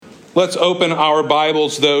Let's open our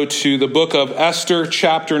Bibles, though, to the book of Esther,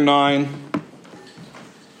 chapter 9.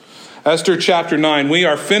 Esther, chapter 9. We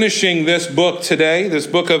are finishing this book today, this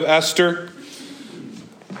book of Esther.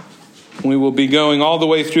 We will be going all the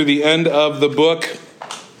way through the end of the book.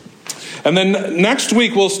 And then next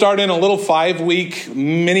week, we'll start in a little 5-week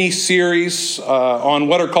mini-series on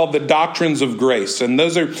what are called the doctrines of grace. And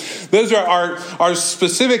those are our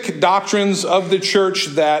specific doctrines of the church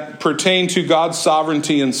that pertain to God's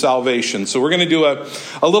sovereignty and salvation. So we're going to do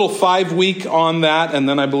a little 5-week on that, and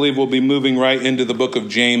then I believe we'll be moving right into the book of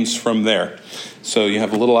James from there. So you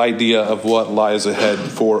have a little idea of what lies ahead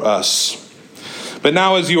for us. But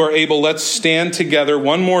now, as you are able, let's stand together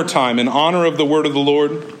one more time in honor of the word of the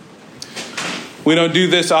Lord. We don't do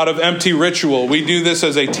this out of empty ritual. We do this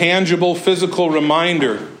as a tangible, physical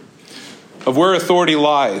reminder of where authority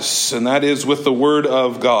lies, and that is with the Word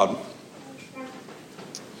of God.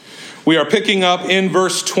 We are picking up in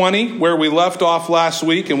verse 20, where we left off last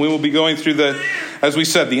week, and we will be going through as we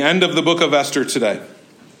said, the end of the book of Esther today.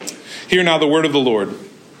 Hear now the word of the Lord.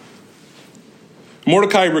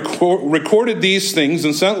 Mordecai recorded these things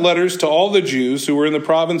and sent letters to all the Jews who were in the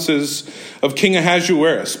provinces of King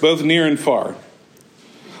Ahasuerus, both near and far,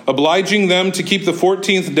 obliging them to keep the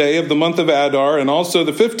 14th day of the month of Adar and also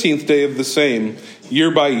the 15th day of the same,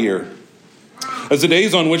 year by year, as the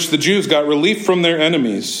days on which the Jews got relief from their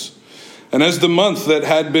enemies, and as the month that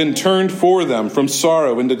had been turned for them from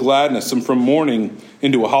sorrow into gladness and from mourning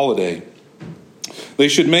into a holiday. They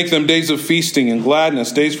should make them days of feasting and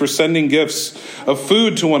gladness, days for sending gifts of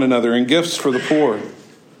food to one another and gifts for the poor.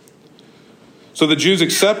 So the Jews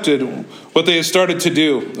accepted what they had started to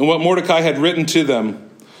do and what Mordecai had written to them.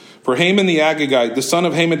 For Haman the Agagite, the son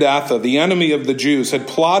of Hammedatha, the enemy of the Jews, had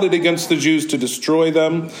plotted against the Jews to destroy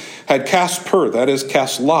them, had cast that is,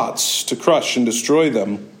 cast lots to crush and destroy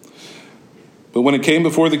them. But when it came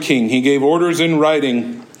before the king, he gave orders in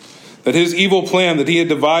writing that his evil plan that he had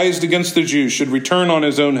devised against the Jews should return on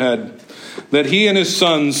his own head, that he and his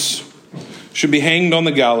sons should be hanged on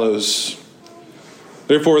the gallows.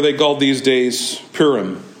 Therefore they called these days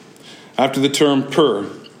Purim, after the term Pur.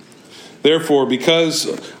 Therefore, because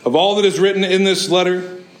of all that is written in this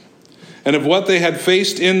letter, and of what they had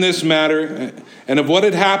faced in this matter, and of what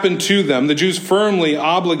had happened to them, the Jews firmly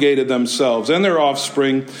obligated themselves and their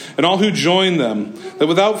offspring and all who joined them, that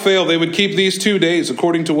without fail they would keep these 2 days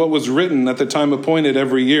according to what was written at the time appointed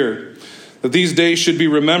every year, that these days should be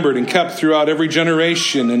remembered and kept throughout every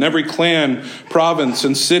generation and every clan, province,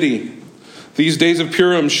 and city. These days of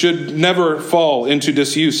Purim should never fall into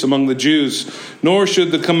disuse among the Jews, nor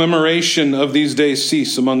should the commemoration of these days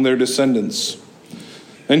cease among their descendants.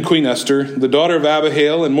 And Queen Esther, the daughter of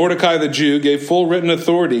Abihail, and Mordecai the Jew gave full written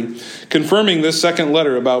authority, confirming this second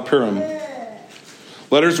letter about Purim.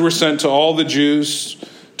 Letters were sent to all the Jews,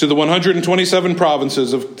 to the 127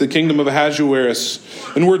 provinces of the kingdom of Ahasuerus,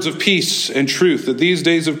 in words of peace and truth, that these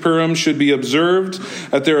days of Purim should be observed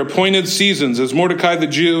at their appointed seasons, as Mordecai the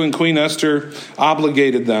Jew and Queen Esther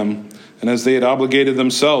obligated them, and as they had obligated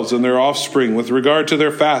themselves and their offspring with regard to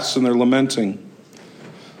their fasts and their lamenting.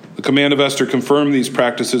 The command of Esther confirmed these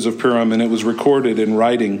practices of Purim, and it was recorded in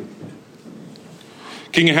writing.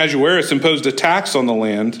 King Ahasuerus imposed a tax on the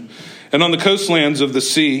land and on the coastlands of the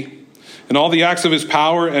sea, and all the acts of his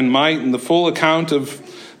power and might, and the full account of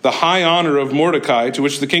the high honor of Mordecai, to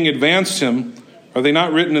which the king advanced him, are they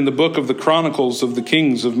not written in the book of the Chronicles of the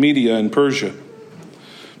kings of Media and Persia?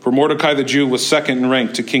 For Mordecai the Jew was second in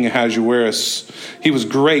rank to King Ahasuerus. He was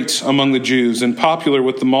great among the Jews and popular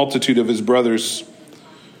with the multitude of his brothers,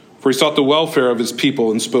 for he sought the welfare of his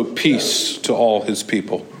people and spoke peace to all his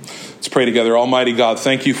people. Let's pray together. Almighty God,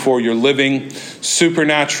 thank you for your living,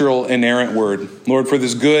 supernatural, inerrant word. Lord, for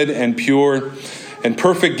this good and pure and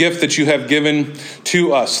perfect gift that you have given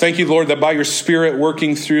to us. Thank you, Lord, that by your Spirit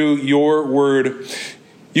working through your word,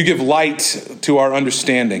 you give light to our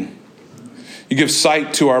understanding. You give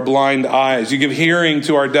sight to our blind eyes. You give hearing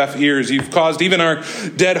to our deaf ears. You've caused even our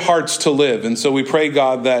dead hearts to live. And so we pray,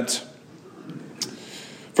 God, that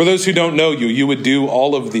for those who don't know you, you would do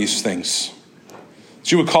all of these things.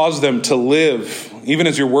 That you would cause them to live, even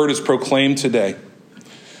as your word is proclaimed today.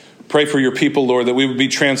 Pray for your people, Lord, that we would be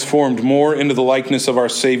transformed more into the likeness of our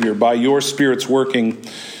Savior by your Spirit's working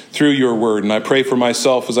through your word. And I pray for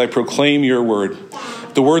myself as I proclaim your word.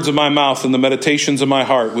 The words of my mouth and the meditations of my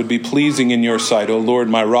heart would be pleasing in your sight, O Lord,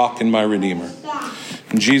 my rock and my redeemer.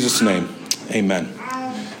 In Jesus' name, amen.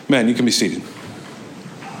 Amen. You can be seated.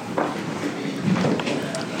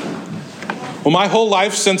 Well, my whole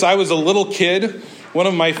life since I was a little kid, one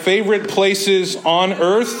of my favorite places on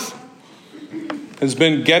earth has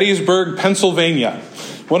been Gettysburg, Pennsylvania.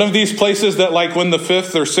 One of these places that, like, when the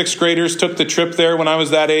 5th or 6th graders took the trip there when I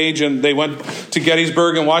was that age, and they went to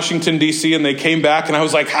Gettysburg and Washington, D.C., and they came back, and I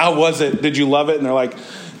was like, how was it? Did you love it? And they're like,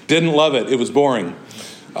 didn't love it. It was boring.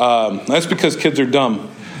 That's because kids are dumb.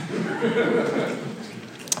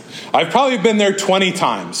 I've probably been there 20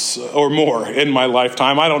 times or more in my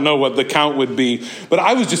lifetime. I don't know what the count would be, but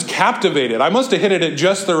I was just captivated. I must have hit it at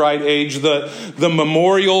just the right age. The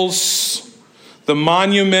memorials, the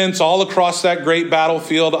monuments all across that great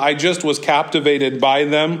battlefield, I just was captivated by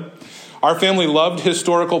them. Our family loved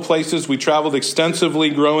historical places. We traveled extensively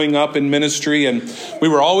growing up in ministry, and we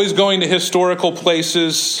were always going to historical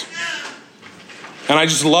places. And I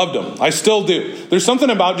just loved them. I still do. There's something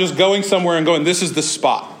about just going somewhere and going, this is the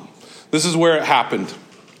spot. This is where it happened.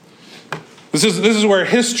 This is where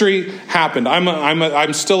history happened.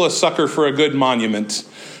 I'm still a sucker for a good monument,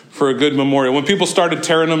 for a good memorial. When people started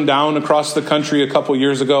tearing them down across the country a couple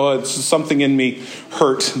years ago, it's something in me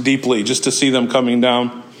hurt deeply just to see them coming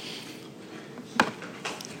down.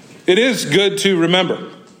 It is good to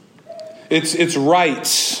remember. It's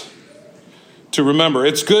right to remember.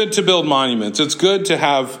 It's good to build monuments. It's good to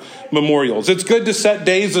have memorials. It's good to set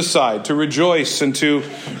days aside to rejoice and to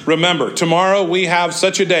remember. Tomorrow we have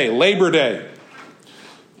such a day, Labor Day.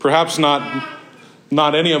 Perhaps not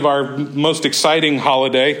any of our most exciting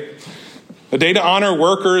holiday. A day to honor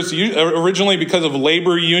workers, originally because of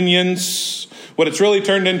labor unions. What it's really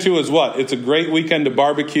turned into is what? It's a great weekend to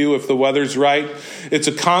barbecue if the weather's right. It's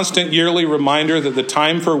a constant yearly reminder that the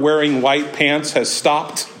time for wearing white pants has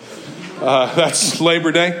stopped. That's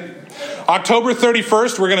Labor Day. October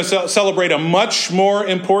 31st, we're going to celebrate a much more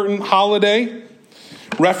important holiday,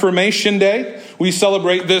 Reformation Day. We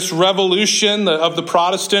celebrate this revolution of the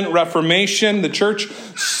Protestant Reformation. The church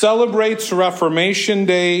celebrates Reformation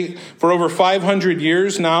Day for over 500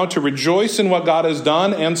 years now to rejoice in what God has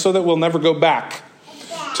done and so that we'll never go back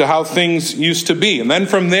to how things used to be. And then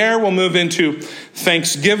from there, we'll move into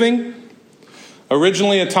Thanksgiving.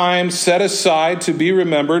 Originally a time set aside to be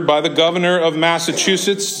remembered by the governor of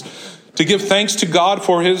Massachusetts to give thanks to God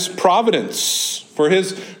for his providence, for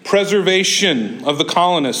his preservation of the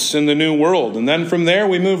colonists in the New World. And then from there,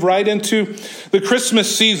 we move right into the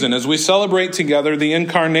Christmas season as we celebrate together the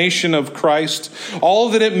incarnation of Christ, all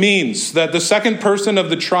that it means that the second person of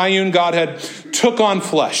the triune Godhead took on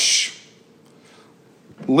flesh,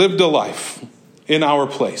 lived a life in our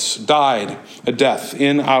place, died a death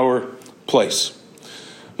in our place.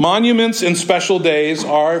 Monuments and special days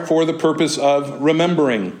are for the purpose of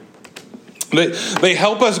remembering. They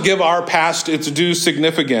help us give our past its due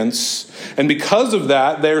significance, and because of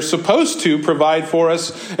that, they're supposed to provide for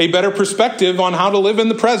us a better perspective on how to live in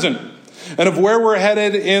the present and of where we're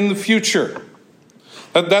headed in the future.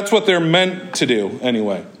 That's what they're meant to do,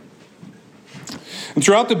 anyway. And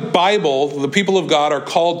throughout the Bible, the people of God are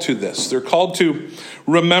called to this. They're called to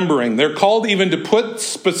remembering. They're called even to put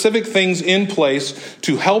specific things in place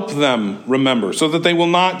to help them remember so that they will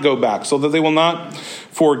not go back, so that they will not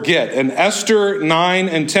forget. And Esther 9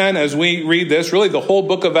 and 10, as we read this, really the whole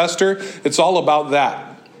book of Esther, it's all about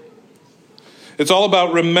that. It's all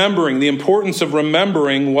about remembering, the importance of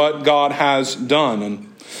remembering what God has done.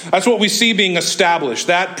 And that's what we see being established,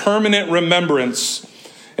 that permanent remembrance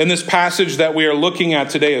in this passage that we are looking at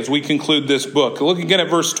today as we conclude this book. Look again at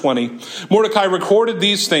verse 20. Mordecai recorded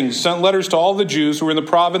these things, sent letters to all the Jews who were in the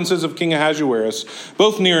provinces of King Ahasuerus,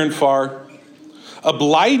 both near and far,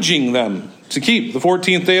 obliging them to keep the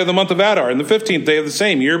 14th day of the month of Adar and the 15th day of the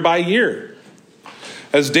same, year by year,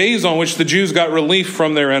 as days on which the Jews got relief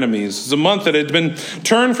from their enemies. It's a month that had been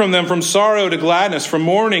turned from them from sorrow to gladness, from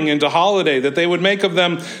mourning into holiday, that they would make of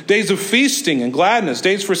them days of feasting and gladness,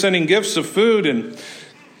 days for sending gifts of food and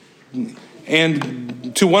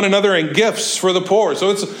to one another and gifts for the poor.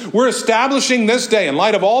 So we're establishing this day in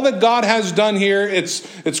light of all that God has done here.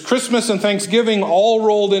 It's Christmas and Thanksgiving all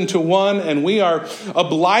rolled into one, and we are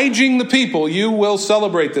obliging the people. You will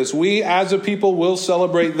celebrate this. We as a people will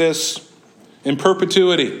celebrate this in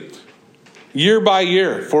perpetuity, year by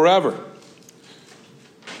year, forever.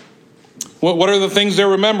 What are the things they're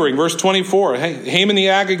remembering? Verse 24, Haman the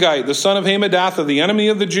Agagite, the son of Hammedatha, the enemy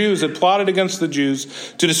of the Jews, had plotted against the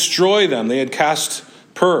Jews to destroy them. They had cast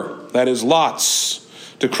that is lots,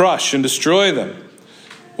 to crush and destroy them.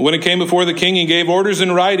 When it came before the king, he gave orders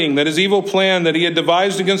in writing that his evil plan that he had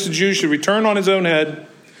devised against the Jews should return on his own head,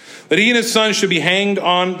 that he and his sons should be hanged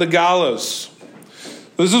on the gallows.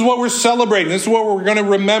 This is what we're celebrating. This is what we're going to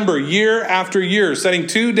remember year after year, setting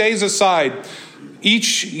 2 days aside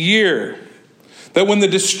each year. That when the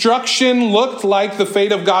destruction looked like the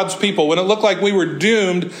fate of God's people, when it looked like we were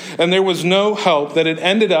doomed and there was no hope, that it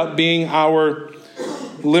ended up being our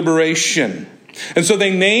liberation. And so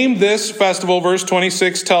they named this festival, verse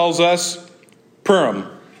 26 tells us, Purim,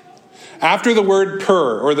 after the word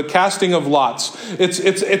pur, or the casting of lots.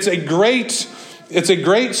 It's a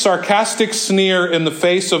great sarcastic sneer in the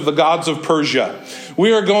face of the gods of Persia.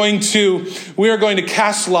 We are going to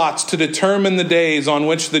cast lots to determine the days on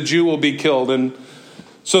which the Jew will be killed. And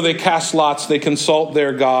so they cast lots, they consult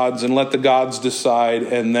their gods and let the gods decide.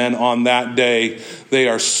 And then on that day, they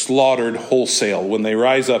are slaughtered wholesale when they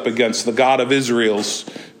rise up against the God of Israel's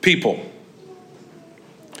people.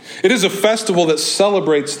 It is a festival that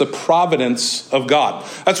celebrates the providence of God.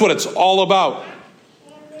 That's what it's all about.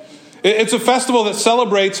 It's a festival that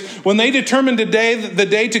celebrates when they determined the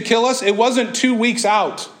day to kill us. It wasn't 2 weeks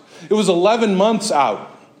out. It was 11 months out.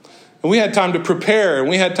 And we had time to prepare, and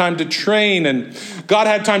we had time to train, and God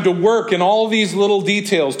had time to work in all these little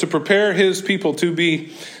details to prepare his people to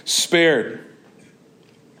be spared.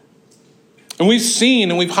 And we've seen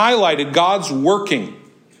and we've highlighted God's working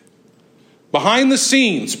behind the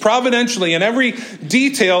scenes, providentially, in every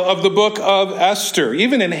detail of the book of Esther,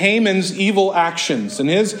 even in Haman's evil actions. And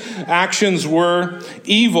his actions were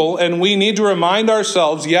evil, and we need to remind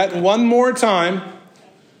ourselves yet one more time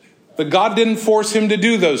that God didn't force him to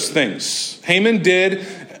do those things. Haman did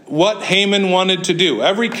what Haman wanted to do.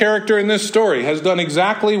 Every character in this story has done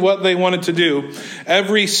exactly what they wanted to do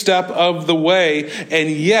every step of the way, and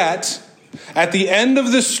yet at the end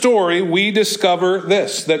of this story, we discover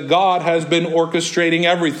this, that God has been orchestrating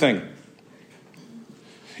everything.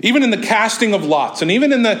 Even in the casting of lots, and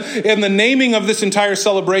even in the naming of this entire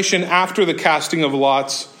celebration after the casting of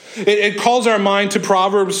lots, it calls our mind to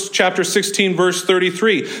Proverbs chapter 16, verse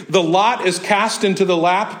 33. The lot is cast into the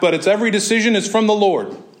lap, but its every decision is from the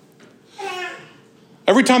Lord.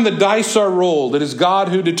 Every time the dice are rolled, it is God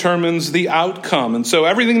who determines the outcome. And so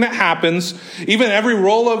everything that happens, even every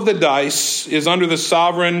roll of the dice, is under the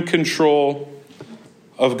sovereign control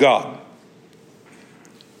of God.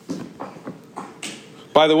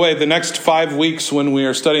 By the way, the next 5 weeks when we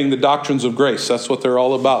are studying the doctrines of grace, that's what they're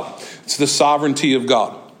all about. It's the sovereignty of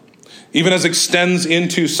God, even as it extends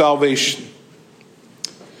into salvation.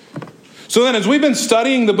 So then, as we've been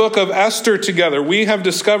studying the book of Esther together, we have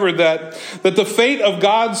discovered that the fate of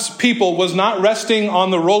God's people was not resting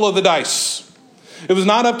on the roll of the dice. It was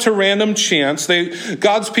not up to random chance.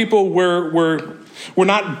 God's people were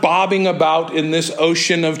not bobbing about in this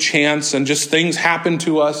ocean of chance and just things happen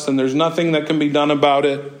to us and there's nothing that can be done about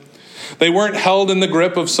it. They weren't held in the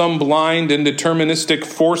grip of some blind and deterministic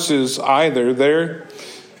forces either. Their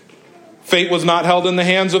fate was not held in the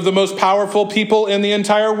hands of the most powerful people in the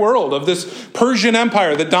entire world, of this Persian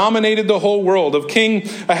Empire that dominated the whole world, of King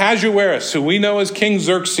Ahasuerus, who we know as King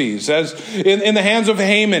Xerxes, as in the hands of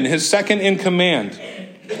Haman, his second in command.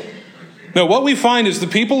 No, what we find is the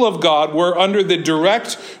people of God were under the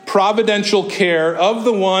direct providential care of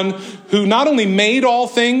the one who not only made all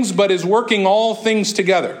things, but is working all things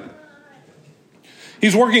together.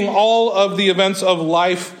 He's working all of the events of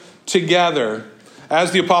life together.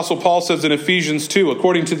 As the Apostle Paul says in Ephesians 2,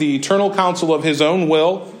 according to the eternal counsel of his own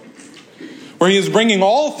will, where he is bringing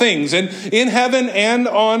all things in heaven and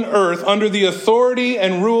on earth under the authority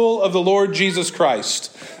and rule of the Lord Jesus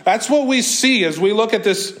Christ. That's what we see as we look at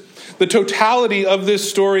the totality of this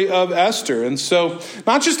story of Esther. And so,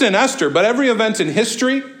 not just in Esther, but every event in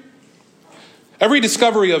history, every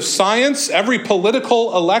discovery of science, every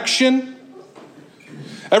political election,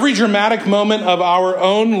 every dramatic moment of our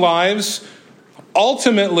own lives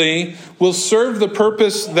ultimately will serve the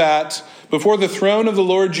purpose that before the throne of the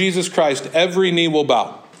Lord Jesus Christ, every knee will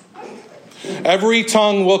bow. Every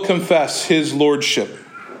tongue will confess his lordship.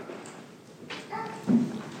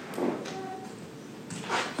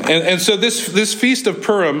 And so this feast of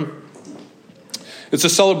Purim, it's a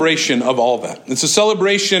celebration of all that. It's a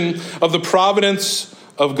celebration of the providence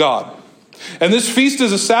of God. And this feast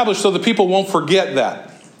is established so the people won't forget that.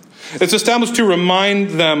 It's established to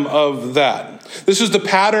remind them of that. This is the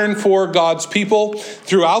pattern for God's people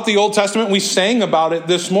throughout the Old Testament. We sang about it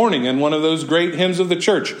this morning in one of those great hymns of the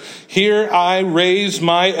church. Here I raise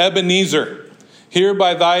my Ebenezer. Here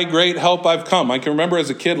by thy great help I've come. I can remember as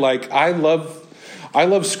a kid, I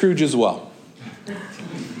love Scrooge as well.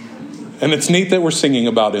 And it's neat that we're singing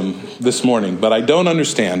about him this morning, but I don't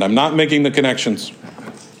understand. I'm not making the connections.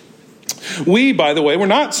 We, by the way, we're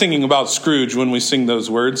not singing about Scrooge when we sing those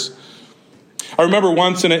words. I remember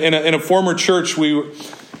once in a former church,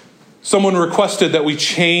 someone requested that we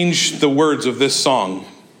change the words of this song.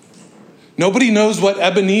 Nobody knows what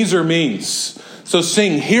Ebenezer means. So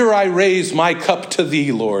sing, here I raise my cup to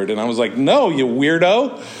thee, Lord. And I was like, no, you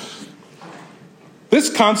weirdo. This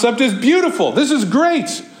concept is beautiful. This is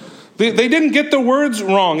great. They didn't get the words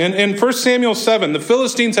wrong. In 1 Samuel 7, the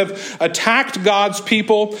Philistines have attacked God's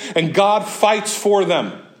people, and God fights for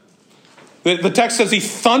them. The text says he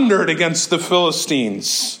thundered against the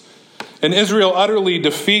Philistines. And Israel utterly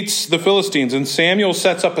defeats the Philistines. And Samuel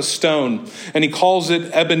sets up a stone, and he calls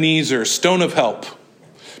it Ebenezer, stone of help.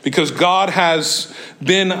 Because God has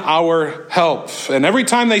been our help. And every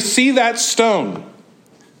time they see that stone,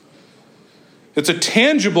 it's a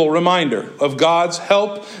tangible reminder of God's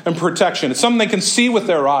help and protection. It's something they can see with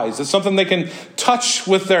their eyes. It's something they can touch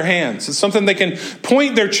with their hands. It's something they can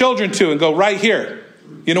point their children to and go, right here.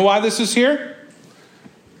 You know why this is here?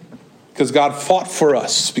 Because God fought for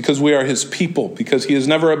us, because we are his people, because he has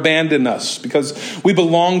never abandoned us, because we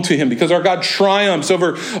belong to him, because our God triumphs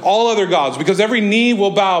over all other gods, because every knee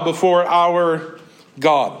will bow before our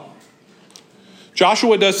God.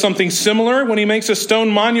 Joshua does something similar when he makes a stone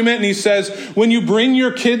monument, and he says, when you bring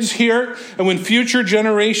your kids here, and when future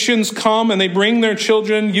generations come and they bring their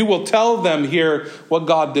children, you will tell them here what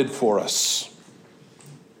God did for us.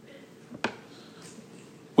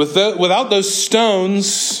 Without those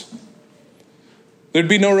stones, there'd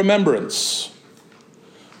be no remembrance.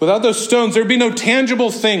 Without those stones, there'd be no tangible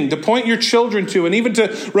thing to point your children to, and even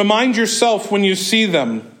to remind yourself when you see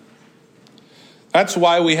them. That's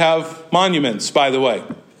why we have monuments, by the way.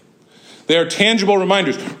 They are tangible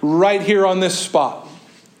reminders. Right here on this spot,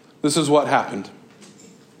 this is what happened.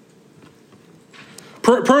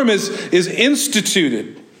 Purim is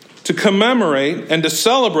instituted to commemorate and to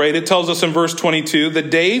celebrate, it tells us in verse 22, the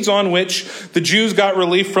days on which the Jews got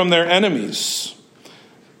relief from their enemies.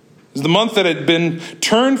 It was the month that had been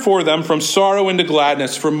turned for them from sorrow into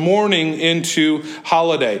gladness, from mourning into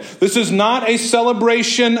holiday. This is not a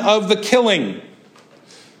celebration of the killing.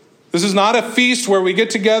 This is not a feast where we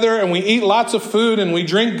get together and we eat lots of food and we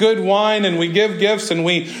drink good wine and we give gifts and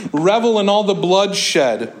we revel in all the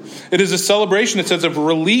bloodshed. It is a celebration, it says, of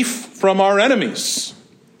relief from our enemies.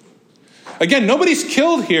 Again, nobody's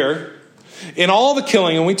killed here in all the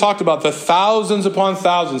killing, and we talked about the thousands upon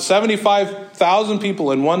thousands, 75,000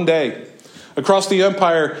 people in one day across the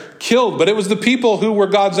empire killed, but it was the people who were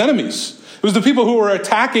God's enemies. It was the people who were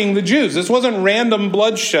attacking the Jews. This wasn't random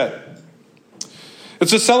bloodshed.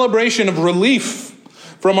 It's a celebration of relief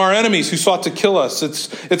from our enemies who sought to kill us.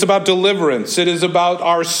 It's about deliverance. It is about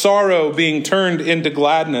our sorrow being turned into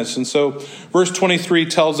gladness. And so verse 23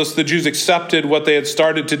 tells us the Jews accepted what they had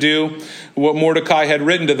started to do, what Mordecai had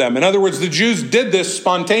written to them. In other words, the Jews did this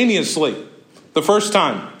spontaneously the first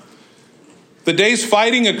time. The day's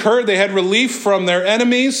fighting occurred. They had relief from their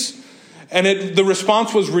enemies, and the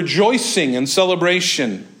response was rejoicing and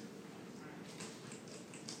celebration.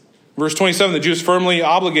 Verse 27, the Jews firmly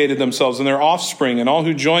obligated themselves and their offspring and all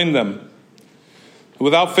who joined them.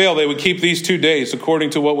 Without fail, they would keep these 2 days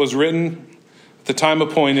according to what was written at the time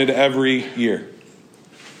appointed every year.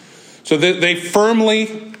 So they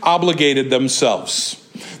firmly obligated themselves.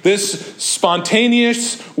 This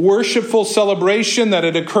spontaneous, worshipful celebration that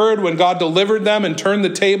had occurred when God delivered them and turned the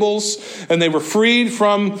tables and they were freed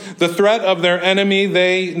from the threat of their enemy,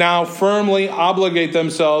 they now firmly obligate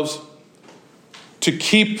themselves to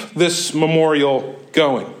keep this memorial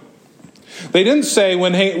going. They didn't say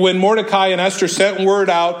when Mordecai and Esther sent word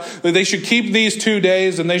out that they should keep these 2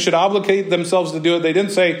 days and they should obligate themselves to do it. They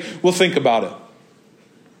didn't say, we'll think about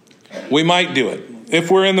it. We might do it.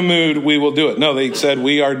 If we're in the mood, we will do it. No, they said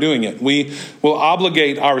we are doing it. We will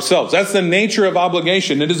obligate ourselves. That's the nature of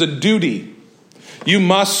obligation. It is a duty. You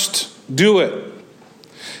must do it.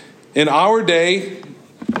 In our day,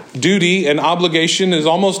 duty and obligation is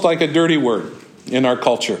almost like a dirty word in our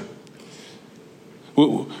culture.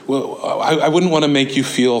 Well, I wouldn't want to make you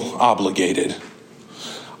feel obligated.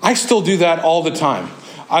 I still do that all the time.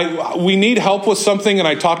 We need help with something and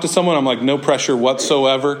I talk to someone, I'm like, no pressure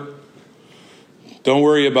whatsoever. Don't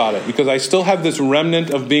worry about it, because I still have this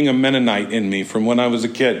remnant of being a Mennonite in me from when I was a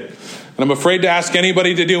kid. And I'm afraid to ask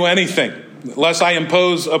anybody to do anything lest I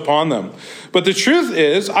impose upon them. But the truth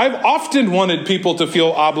is, I've often wanted people to feel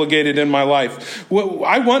obligated in my life.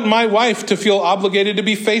 I want my wife to feel obligated to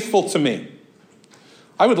be faithful to me.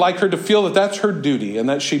 I would like her to feel that that's her duty and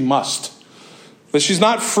that she must. That she's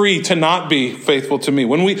not free to not be faithful to me.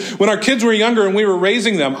 When our kids were younger and we were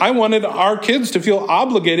raising them, I wanted our kids to feel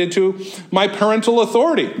obligated to my parental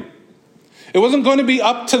authority. It wasn't going to be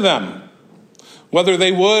up to them whether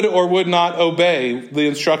they would or would not obey the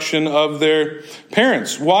instruction of their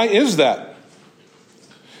parents. Why is that?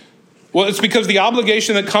 Well, it's because the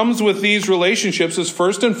obligation that comes with these relationships is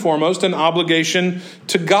first and foremost an obligation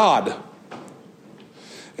to God.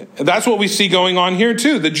 That's what we see going on here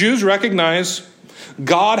too. The Jews recognize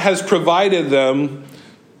God has provided them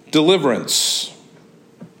deliverance.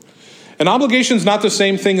 And obligation is not the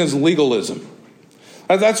same thing as legalism.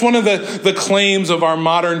 That's one of the claims of our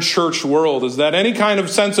modern church world, is that any kind of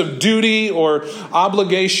sense of duty or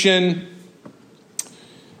obligation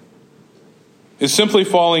is simply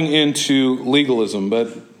falling into legalism,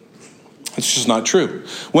 but it's just not true.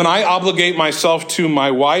 When I obligate myself to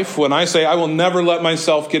my wife, when I say I will never let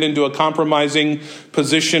myself get into a compromising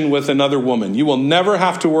position with another woman, you will never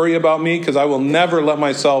have to worry about me because I will never let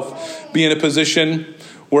myself be in a position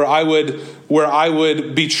where I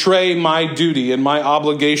would betray my duty and my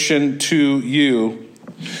obligation to you.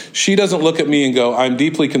 She doesn't look at me and go, I'm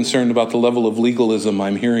deeply concerned about the level of legalism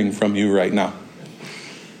I'm hearing from you right now.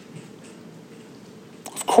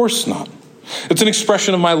 Of course not. It's an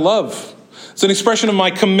expression of my love. It's an expression of my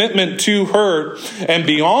commitment to her, and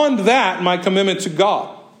beyond that, my commitment to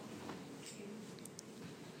God.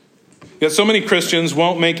 Yet so many Christians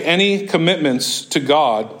won't make any commitments to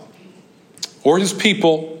God or his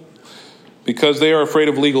people because they are afraid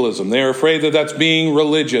of legalism. They are afraid that that's being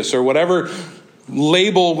religious or whatever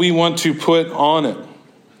label we want to put on it.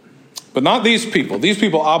 But not these people. These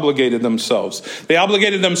people obligated themselves. They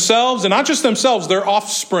obligated themselves, and not just themselves, their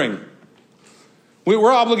offspring. We're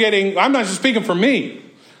obligating, I'm not just speaking for me.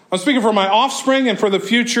 I'm speaking for my offspring and for the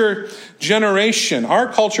future generation.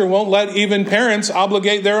 Our culture won't let even parents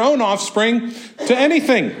obligate their own offspring to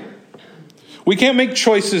anything. We can't make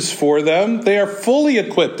choices for them. They are fully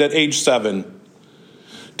equipped at age 7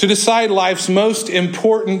 to decide life's most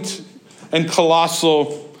important and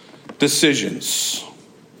colossal decisions.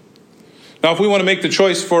 Now, if we want to make the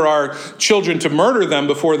choice for our children to murder them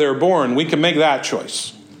before they're born, we can make that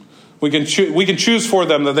choice. We can choose for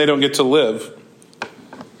them that they don't get to live.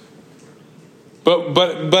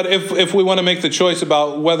 But if we want to make the choice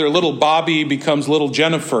about whether little Bobby becomes little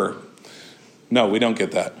Jennifer, no, we don't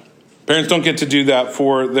get that. Parents don't get to do that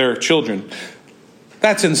for their children.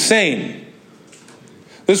 That's insane.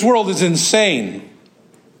 This world is insane.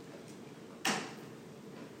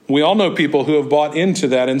 We all know people who have bought into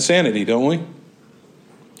that insanity, don't we?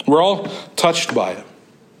 We're all touched by it.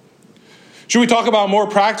 Should we talk about more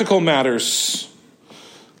practical matters?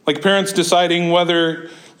 Like parents deciding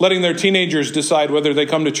letting their teenagers decide whether they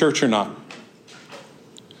come to church or not.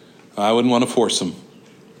 I wouldn't want to force them.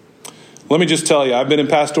 Let me just tell you, I've been in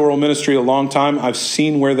pastoral ministry a long time. I've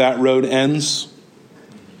seen where that road ends.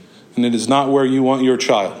 And it is not where you want your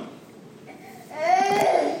child.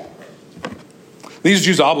 These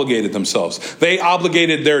Jews obligated themselves. They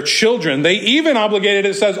obligated their children. They even obligated,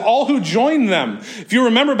 it says, all who join them. If you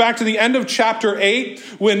remember back to the end of chapter 8,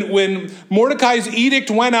 when Mordecai's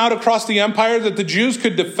edict went out across the empire that the Jews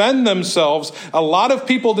could defend themselves, a lot of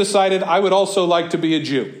people decided, I would also like to be a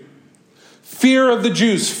Jew. Fear of the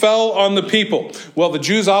Jews fell on the people. Well, the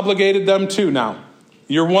Jews obligated them too now.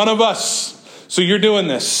 You're one of us, so you're doing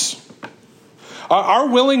this. Our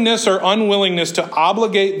willingness or unwillingness to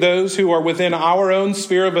obligate those who are within our own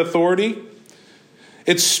sphere of authority,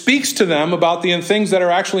 it speaks to them about the things that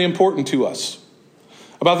are actually important to us,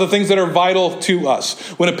 about the things that are vital to us.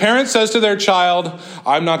 When a parent says to their child,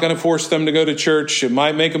 I'm not going to force them to go to church, it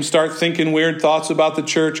might make them start thinking weird thoughts about the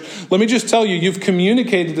church. Let me just tell you, you've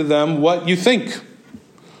communicated to them what you think.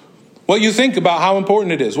 What you think about how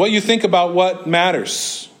important it is. What you think about what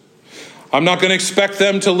matters. I'm not going to expect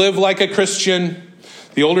them to live like a Christian.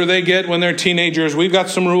 The older they get when they're teenagers, we've got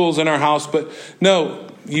some rules in our house. But no,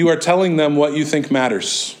 you are telling them what you think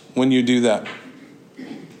matters when you do that.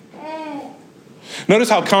 Notice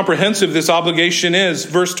how comprehensive this obligation is.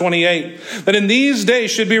 Verse 28, that in these days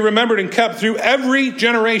should be remembered and kept through every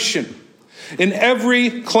generation, in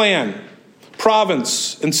every clan,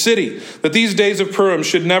 province, and city, that these days of Purim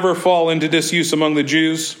should never fall into disuse among the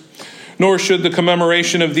Jews, nor should the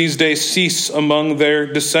commemoration of these days cease among their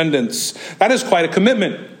descendants. That is quite a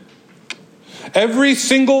commitment. Every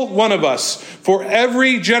single one of us, for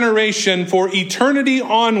every generation, for eternity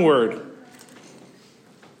onward.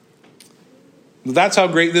 That's how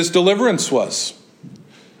great this deliverance was.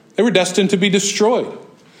 They were destined to be destroyed,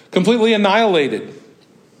 completely annihilated.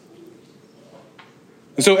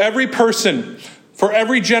 And so every person, for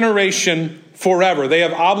every generation, forever, they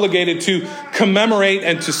have obligated to commemorate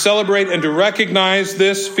and to celebrate and to recognize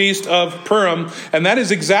this feast of Purim. And that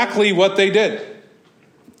is exactly what they did.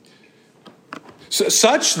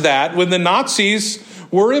 Such that when the Nazis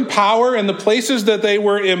were in power and the places that they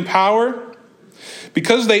were in power,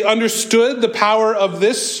 because they understood the power of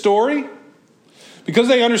this story, because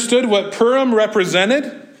they understood what Purim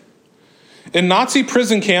represented, in Nazi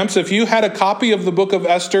prison camps, if you had a copy of the book of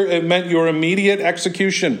Esther, it meant your immediate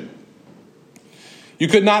execution. You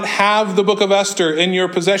could not have the book of Esther in your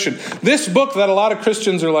possession. This book that a lot of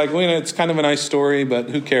Christians are like, well, it's kind of a nice story, but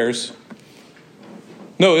who cares?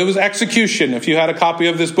 No, it was execution if you had a copy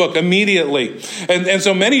of this book immediately. And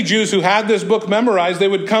so many Jews who had this book memorized, they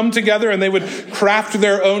would come together and they would craft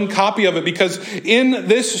their own copy of it, because in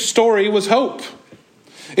this story was hope.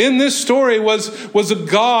 In this story was a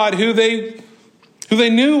God who they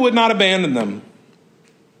knew would not abandon them.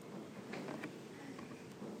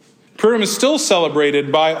 Purim is still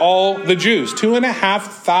celebrated by all the Jews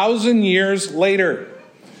 2,500 years later.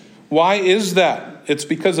 Why is that? It's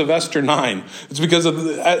because of Esther 9. It's because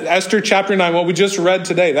of Esther chapter 9, what we just read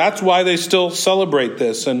today. That's why they still celebrate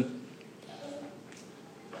this. And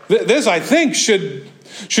this, I think, should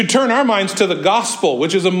turn our minds to the gospel,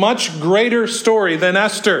 which is a much greater story than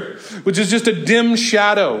Esther, which is just a dim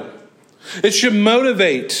shadow. It should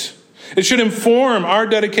motivate. It should inform our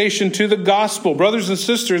dedication to the gospel. Brothers and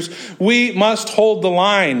sisters, we must hold the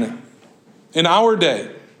line in our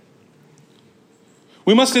day.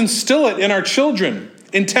 We must instill it in our children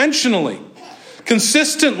intentionally,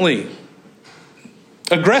 consistently,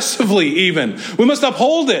 aggressively even. We must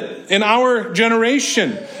uphold it in our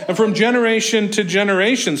generation and from generation to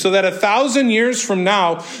generation, so that 1,000 years from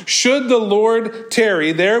now, should the Lord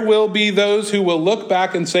tarry, there will be those who will look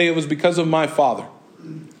back and say, it was because of my father.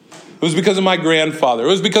 It was because of my grandfather. It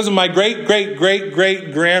was because of my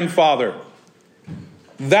great-great-great-great-grandfather.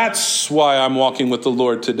 That's why I'm walking with the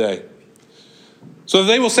Lord today. So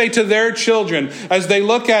they will say to their children, as they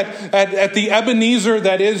look at the Ebenezer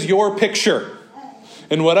that is your picture,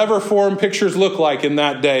 in whatever form pictures look like in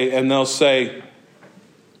that day, and they'll say,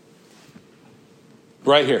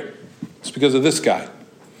 right here, it's because of this guy.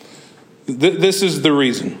 This is the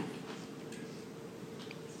reason.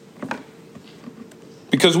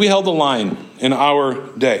 Because we held the line in our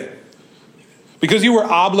day. Because you were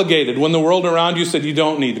obligated when the world around you said you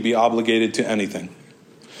don't need to be obligated to anything.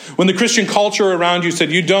 When the Christian culture around you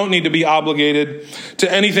said you don't need to be obligated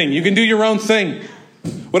to anything. You can do your own thing.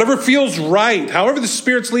 Whatever feels right, however the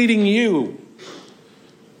Spirit's leading you.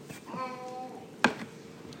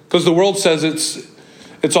 Because the world says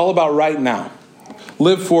it's all about right now.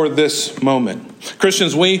 Live for this moment.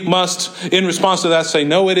 Christians, we must, in response to that, say,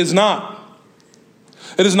 no, it is not.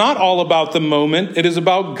 It is not all about the moment. It is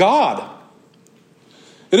about God.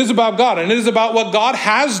 It is about God. And it is about what God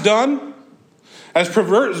has done as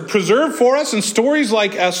preserved for us in stories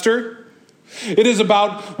like Esther. It is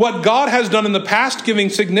about what God has done in the past, giving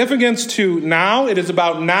significance to now. It is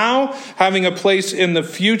about now having a place in the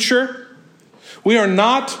future. We are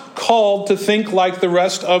not called to think like the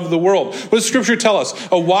rest of the world. What does Scripture tell us?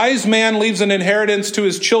 A wise man leaves an inheritance to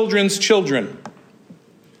his children's children.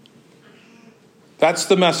 That's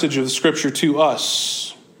the message of the Scripture to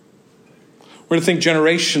us. We're to think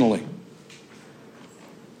generationally.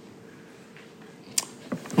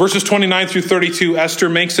 Verses 29 through 32, Esther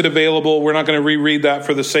makes it available. We're not going to reread that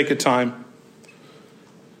for the sake of time.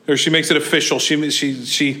 Or she makes it official.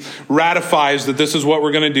 She ratifies that this is what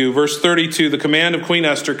we're going to do. Verse 32, the command of Queen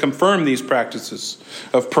Esther confirmed these practices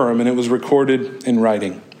of Purim, and it was recorded in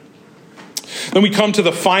writing. Then we come to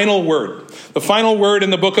the final word. The final word in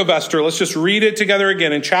the book of Esther. Let's just read it together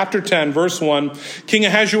again. In chapter 10, verse 1, King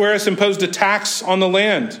Ahasuerus imposed a tax on the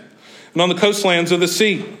land and on the coastlands of the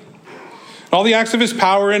sea. And all the acts of his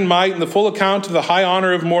power and might and the full account of the high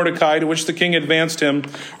honor of Mordecai to which the king advanced him,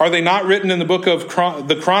 are they not written in the book of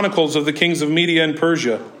the Chronicles of the kings of Media and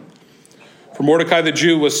Persia? For Mordecai the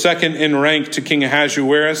Jew was second in rank to King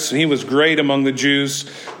Ahasuerus, and he was great among the Jews,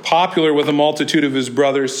 popular with a multitude of his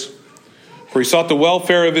brothers. For he sought the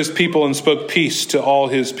welfare of his people and spoke peace to all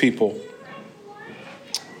his people.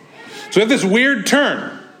 So we have this weird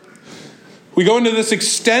turn. We go into this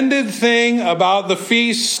extended thing about the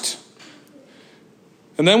feast.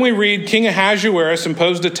 And then we read King Ahasuerus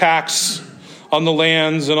imposed a tax on the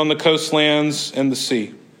lands and on the coastlands and the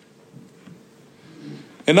sea.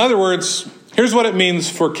 In other words, here's what it means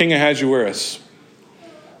for King Ahasuerus.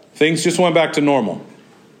 Things just went back to normal.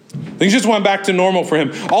 Things just went back to normal for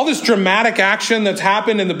him. All this dramatic action that's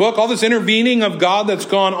happened in the book, all this intervening of God that's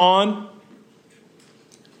gone on,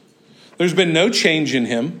 there's been no change in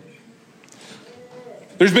him.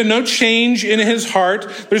 There's been no change in his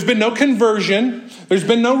heart. There's been no conversion. There's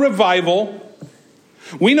been no revival.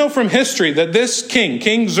 We know from history that this king,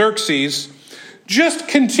 King Xerxes, just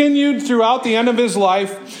continued throughout the end of his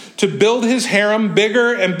life to build his harem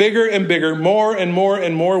bigger and bigger and bigger, more and more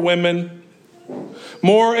and more women,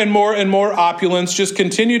 more and more and more opulence, just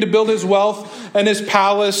continue to build his wealth and his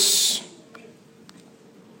palace.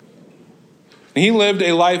 He lived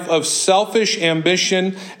a life of selfish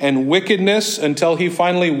ambition and wickedness until he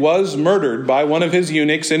finally was murdered by one of his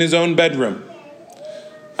eunuchs in his own bedroom.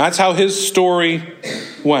 That's how his story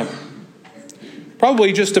went.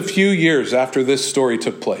 probably just a few years after this story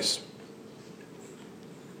took place.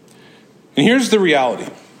 And here's the reality.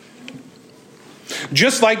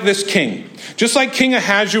 Just like this king, just like King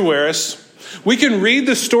Ahasuerus, we can read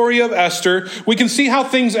the story of Esther. We can see how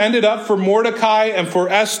things ended up for Mordecai and for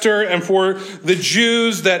Esther and for the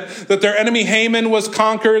Jews, that their enemy Haman was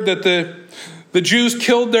conquered, that the Jews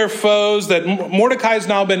killed their foes, that Mordecai has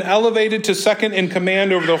now been elevated to second in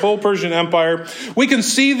command over the whole Persian Empire. We can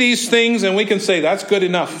see these things and we can say, that's good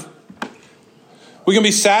enough. We can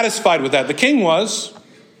be satisfied with that. The king was.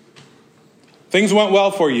 Things went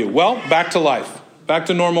well for you. Well, back to life. Back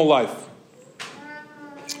to normal life.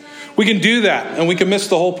 We can do that, and we can miss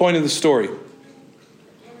the whole point of the story.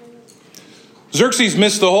 Xerxes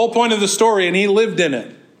missed the whole point of the story, and he lived in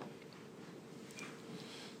it.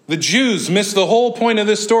 The Jews missed the whole point of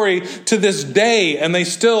this story to this day, and they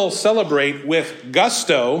still celebrate with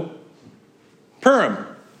gusto Purim.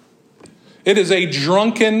 It is a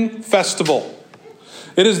drunken festival.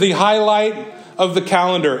 It is the highlight of the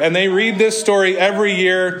calendar, and they read this story every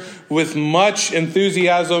year with much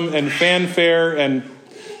enthusiasm and fanfare and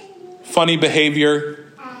funny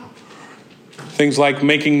behavior. Things like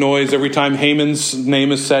making noise every time Haman's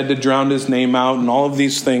name is said to drown his name out and all of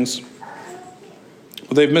these things.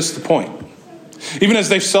 But they've missed the point. Even as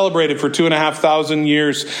they've celebrated for 2,500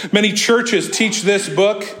 years, many churches teach this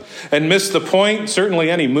book and miss the point. Certainly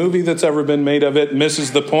any movie that's ever been made of it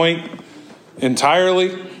misses the point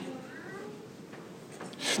entirely.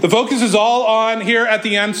 The focus is all on, here at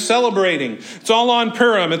the end, celebrating. It's all on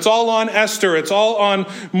Purim. It's all on Esther. It's all on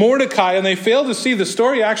Mordecai. And they fail to see the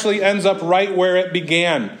story actually ends up right where it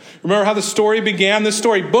began. Remember how the story began? This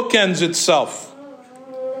story bookends itself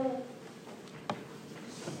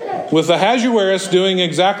with Ahasuerus doing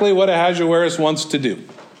exactly what Ahasuerus wants to do.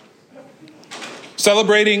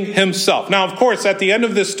 Celebrating himself. Now, of course, at the end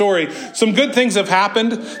of this story, some good things have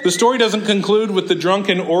happened. The story doesn't conclude with the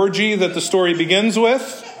drunken orgy that the story begins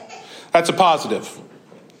with. That's a positive.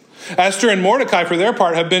 Esther and Mordecai, for their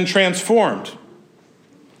part, have been transformed.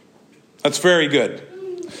 That's very good.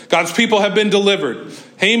 God's people have been delivered.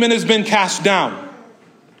 Haman has been cast down.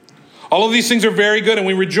 All of these things are very good, and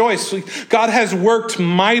we rejoice. God has worked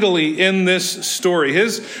mightily in this story.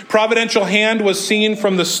 His providential hand was seen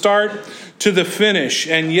from the start to the finish.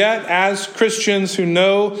 And yet, as Christians who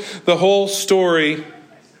know the whole story,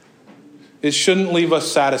 it shouldn't leave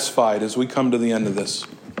us satisfied as we come to the end of this.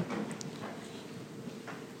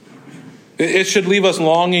 It should leave us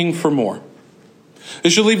longing for more. It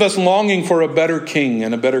should leave us longing for a better king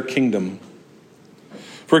and a better kingdom.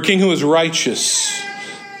 For a king who is righteous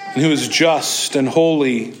and who is just and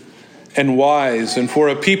holy and wise, and for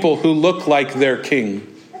a people who look like their king.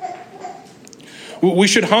 We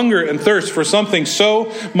should hunger and thirst for something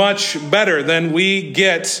so much better than we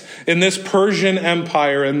get in this Persian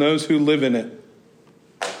Empire and those who live in it.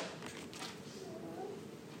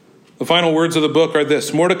 The final words of the book are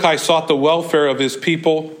this: Mordecai sought the welfare of his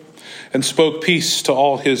people and spoke peace to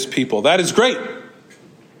all his people. That is great.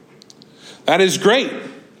 That is great.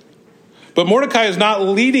 But Mordecai is not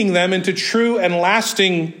leading them into true and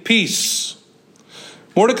lasting peace.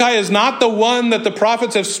 Mordecai is not the one that the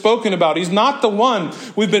prophets have spoken about. He's not the one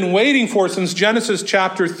we've been waiting for since Genesis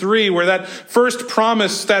chapter 3, where that first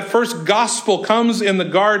promise, that first gospel comes in the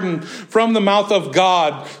garden from the mouth of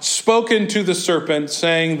God, spoken to the serpent,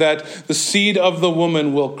 saying that the seed of the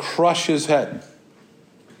woman will crush his head.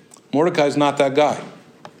 Mordecai's not that guy.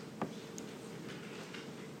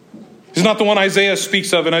 He's not the one Isaiah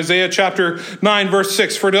speaks of in Isaiah chapter 9, verse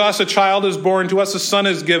 6. For to us a child is born, to us a son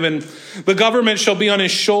is given. The government shall be on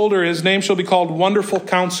his shoulder. His name shall be called Wonderful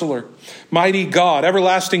Counselor, Mighty God,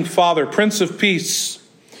 Everlasting Father, Prince of Peace.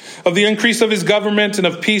 Of the increase of his government and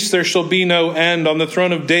of peace there shall be no end, on the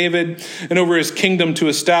throne of David and over his kingdom, to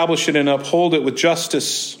establish it and uphold it with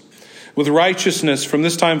justice, with righteousness from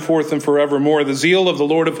this time forth and forevermore. The zeal of the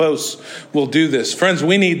Lord of hosts will do this. Friends,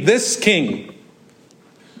 we need this king.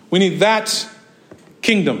 We need that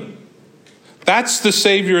kingdom. That's the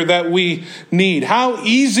Savior that we need. How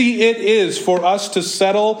easy it is for us to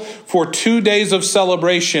settle for 2 days of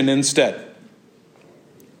celebration instead.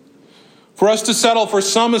 For us to settle for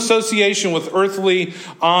some association with earthly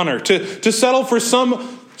honor. To settle for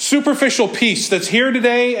some superficial peace that's here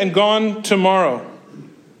today and gone tomorrow.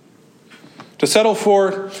 To settle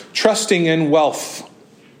for trusting in wealth,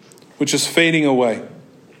 which is fading away.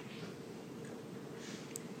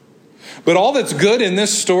 But all that's good in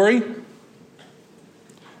this story, and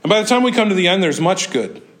by the time we come to the end, there's much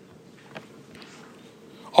good.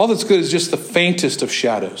 All that's good is just the faintest of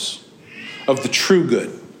shadows of the true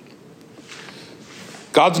good.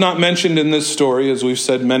 God's not mentioned in this story, as we've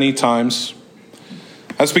said many times.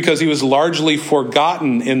 That's because he was largely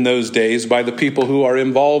forgotten in those days by the people who are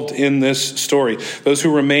involved in this story. Those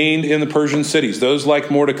who remained in the Persian cities, those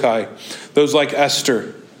like Mordecai, those like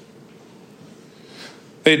Esther.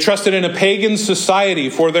 They had trusted in a pagan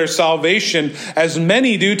society for their salvation, as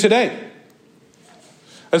many do today.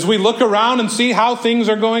 As we look around and see how things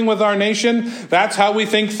are going with our nation, that's how we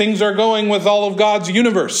think things are going with all of God's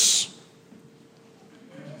universe.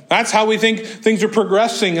 That's how we think things are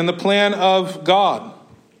progressing in the plan of God.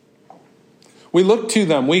 We look to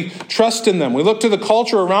them. We trust in them. We look to the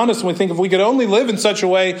culture around us and we think if we could only live in such a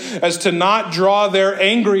way as to not draw their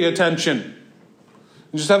angry attention,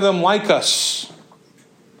 and just have them like us.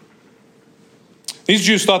 These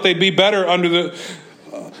Jews thought they'd be better under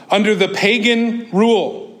the pagan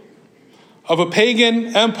rule of a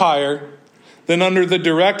pagan empire than under the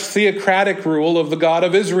direct theocratic rule of the God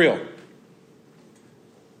of Israel.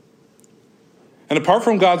 And apart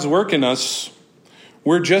from God's work in us,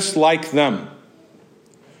 we're just like them.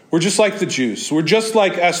 We're just like the Jews. We're just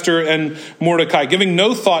like Esther and Mordecai, giving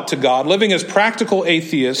no thought to God, living as practical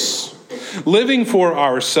atheists, living for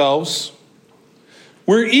ourselves.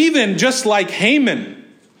 We're even just like Haman,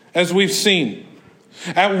 as we've seen,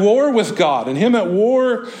 at war with God and him at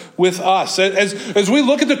war with us. As we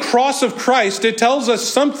look at the cross of Christ, it tells us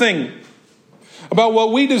something about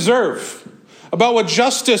what we deserve, about what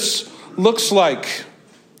justice looks like.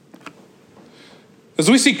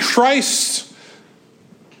 As we see Christ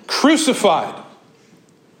crucified,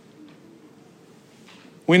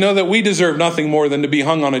 we know that we deserve nothing more than to be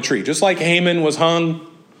hung on a tree. Just like Haman was hung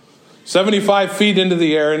 75 feet into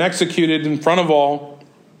the air and executed in front of all.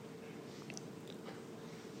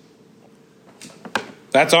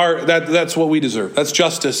 That's what we deserve. That's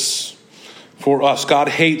justice for us. God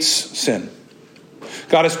hates sin.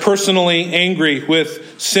 God is personally angry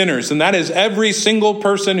with sinners, and that is every single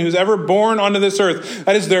person who's ever born onto this earth.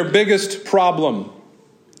 That is their biggest problem.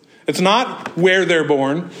 It's not where they're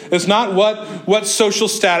born. It's not what social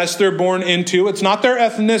status they're born into. It's not their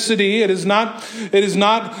ethnicity. It is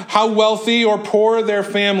not how wealthy or poor their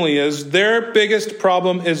family is. Their biggest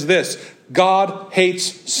problem is this: God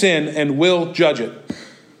hates sin and will judge it.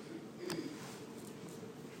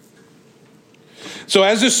 So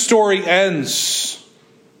as this story ends,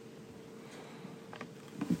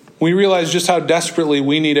 we realize just how desperately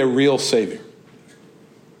we need a real Savior.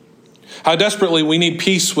 How desperately we need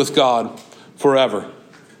peace with God forever.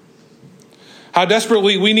 How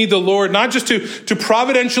desperately we need the Lord not just to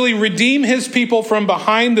providentially redeem his people from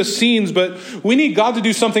behind the scenes, but we need God to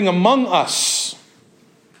do something among us.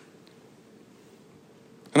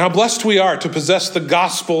 And how blessed we are to possess the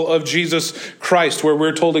gospel of Jesus Christ, where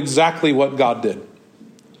we're told exactly what God did.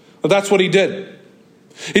 But that's what he did.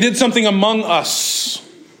 He did something among us.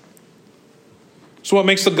 It's what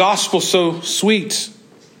makes the gospel so sweet.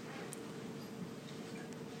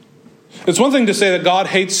 It's one thing to say that God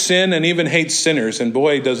hates sin and even hates sinners, and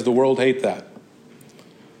boy, does the world hate that.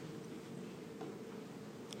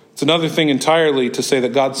 It's another thing entirely to say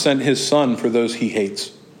that God sent his Son for those he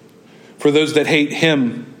hates, for those that hate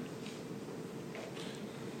him,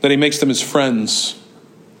 that he makes them his friends,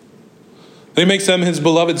 that he makes them his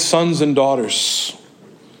beloved sons and daughters.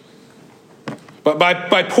 But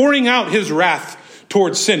by pouring out his wrath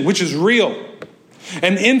towards sin, which is real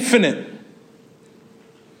and infinite,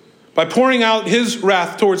 by pouring out his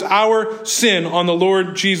wrath towards our sin on the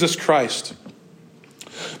Lord Jesus Christ.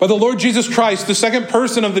 By the Lord Jesus Christ, the second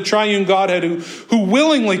person of the triune Godhead, who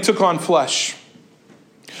willingly took on flesh,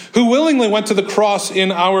 who willingly went to the cross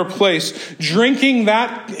in our place, drinking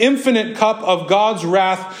that infinite cup of God's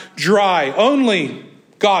wrath dry. Only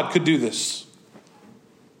God could do this.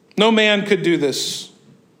 No man could do this.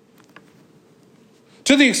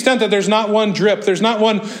 To the extent that there's not one drip, there's not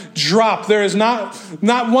one drop, there is not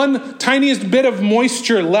one tiniest bit of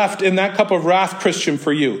moisture left in that cup of wrath, Christian,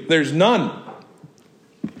 for you. There's none.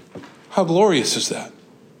 How glorious is that?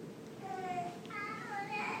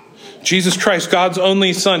 Jesus Christ, God's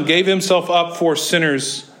only Son, gave himself up for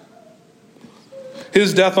sinners.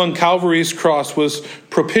 His death on Calvary's cross was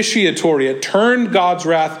propitiatory. It turned God's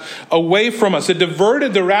wrath away from us. It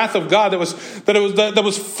diverted the wrath of God that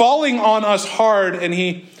was falling on us hard, and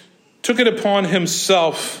he took it upon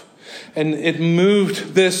himself, and it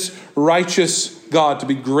moved this righteous God to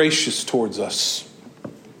be gracious towards us.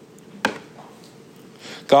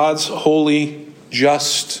 God's holy,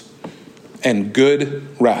 just, and good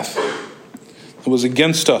wrath that was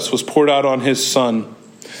against us was poured out on his Son,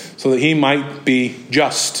 so that he might be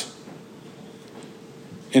just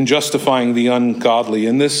in justifying the ungodly.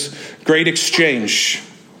 In this great exchange,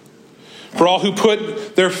 For all who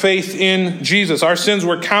put their faith in Jesus. Our sins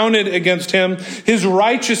were counted against him. His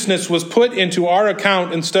righteousness was put into our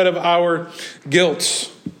account instead of our guilt.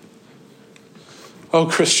 Oh,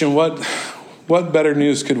 Christian, what better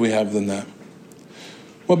news could we have than that?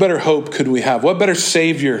 What better hope could we have? What better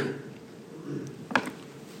Savior?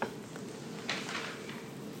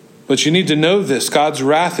 But you need to know this. God's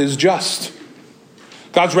wrath is just.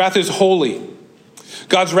 God's wrath is holy.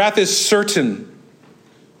 God's wrath is certain.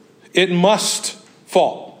 It must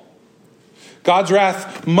fall. God's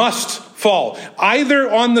wrath must fall, either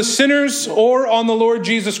on the sinners or on the Lord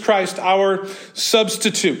Jesus Christ, our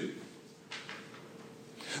substitute.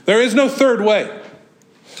 There is no third way.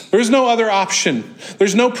 There is no other option.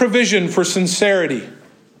 There's no provision for sincerity.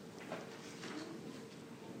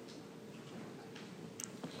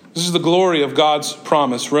 This is the glory of God's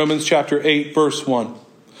promise. Romans chapter 8, verse 1.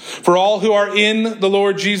 For all who are in the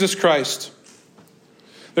Lord Jesus Christ,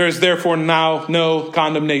 there is therefore now no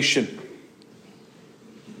condemnation.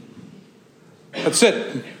 That's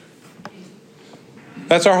it.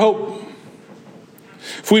 That's our hope.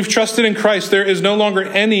 If we've trusted in Christ, there is no longer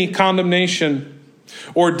any condemnation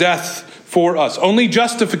or death for us. Only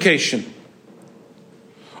justification.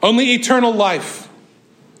 Only eternal life.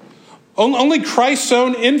 Only Christ's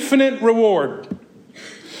own infinite reward.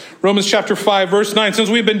 Romans chapter 5, verse 9, since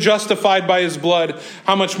we've been justified by his blood,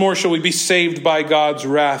 how much more shall we be saved by God's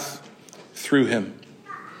wrath through him?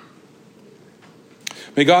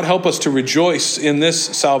 May God help us to rejoice in this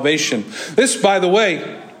salvation. This, by the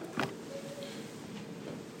way,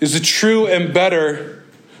 is a true and better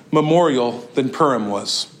memorial than Purim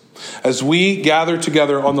was. As we gather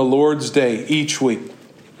together on the Lord's Day each week,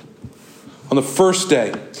 on the first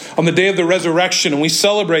day, on the day of the resurrection, and we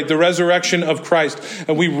celebrate the resurrection of Christ,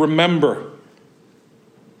 and we remember.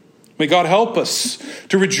 May God help us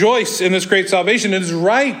to rejoice in this great salvation. It is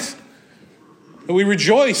right that we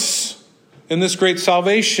rejoice in this great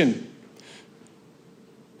salvation.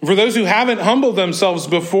 For those who haven't humbled themselves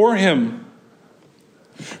before him,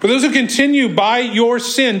 for those who continue by your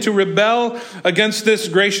sin to rebel against this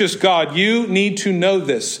gracious God, you need to know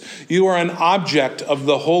this. You are an object of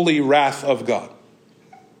the holy wrath of God.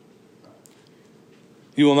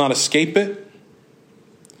 You will not escape it.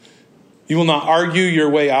 You will not argue your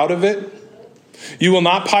way out of it. You will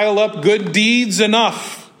not pile up good deeds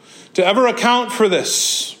enough to ever account for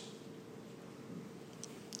this.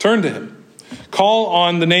 Turn to him. Call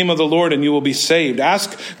on the name of the Lord and you will be saved.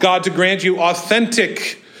 Ask God to grant you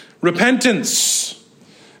authentic repentance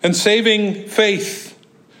and saving faith.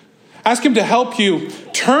 Ask him to help you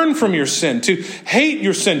turn from your sin, to hate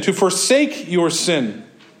your sin, to forsake your sin,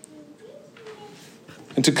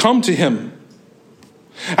 and to come to him.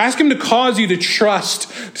 Ask him to cause you to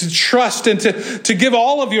trust and to give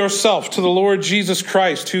all of yourself to the Lord Jesus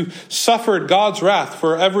Christ, who suffered God's wrath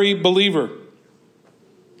for every believer.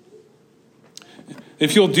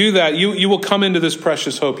 If you'll do that, you will come into this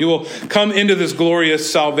precious hope. You will come into this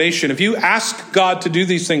glorious salvation. If you ask God to do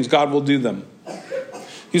these things, God will do them.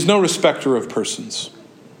 He's no respecter of persons.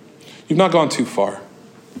 You've not gone too far.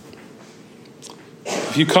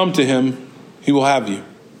 If you come to him, he will have you.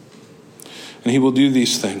 And he will do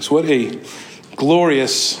these things. What a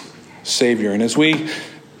glorious Savior. And as we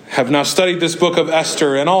have now studied this book of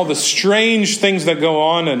Esther and all the strange things that go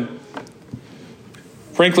on, and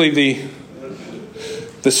frankly,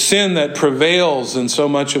 the sin that prevails in so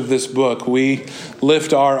much of this book, we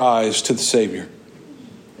lift our eyes to the Savior.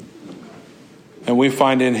 And we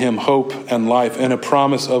find in him hope and life and a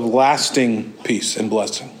promise of lasting peace and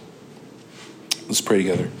blessing. Let's pray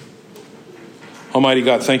together. Almighty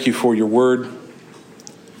God, thank you for your word.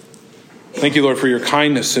 Thank you, Lord, for your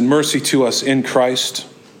kindness and mercy to us in Christ.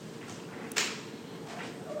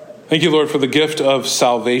 Thank you, Lord, for the gift of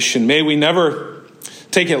salvation. May we never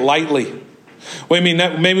take it lightly.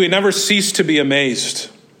 May we never cease to be amazed.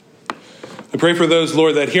 I pray for those,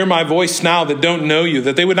 Lord, that hear my voice now that don't know you,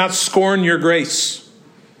 that they would not scorn your grace.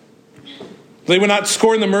 They would not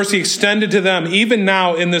scorn the mercy extended to them, even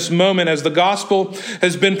now in this moment as the gospel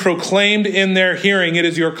has been proclaimed in their hearing. It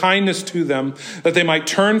is your kindness to them that they might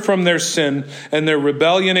turn from their sin and their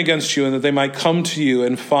rebellion against you, and that they might come to you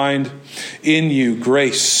and find in you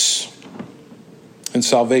grace and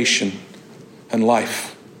salvation and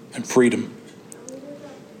life and freedom.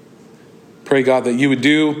 Pray, God, that you would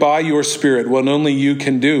do by your Spirit what only you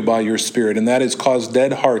can do by your Spirit, and that is cause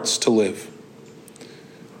dead hearts to live.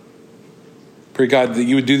 Pray, God, that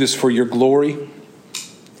you would do this for your glory.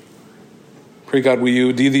 Pray, God, will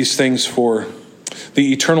you do these things for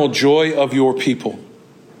the eternal joy of your people.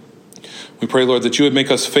 We pray, Lord, that you would make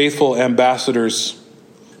us faithful ambassadors,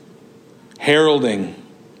 heralding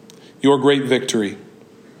your great victory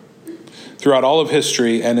throughout all of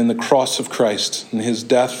history and in the cross of Christ, in his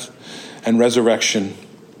death and resurrection,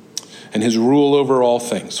 and his rule over all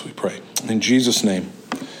things, we pray. In Jesus' name,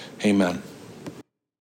 amen.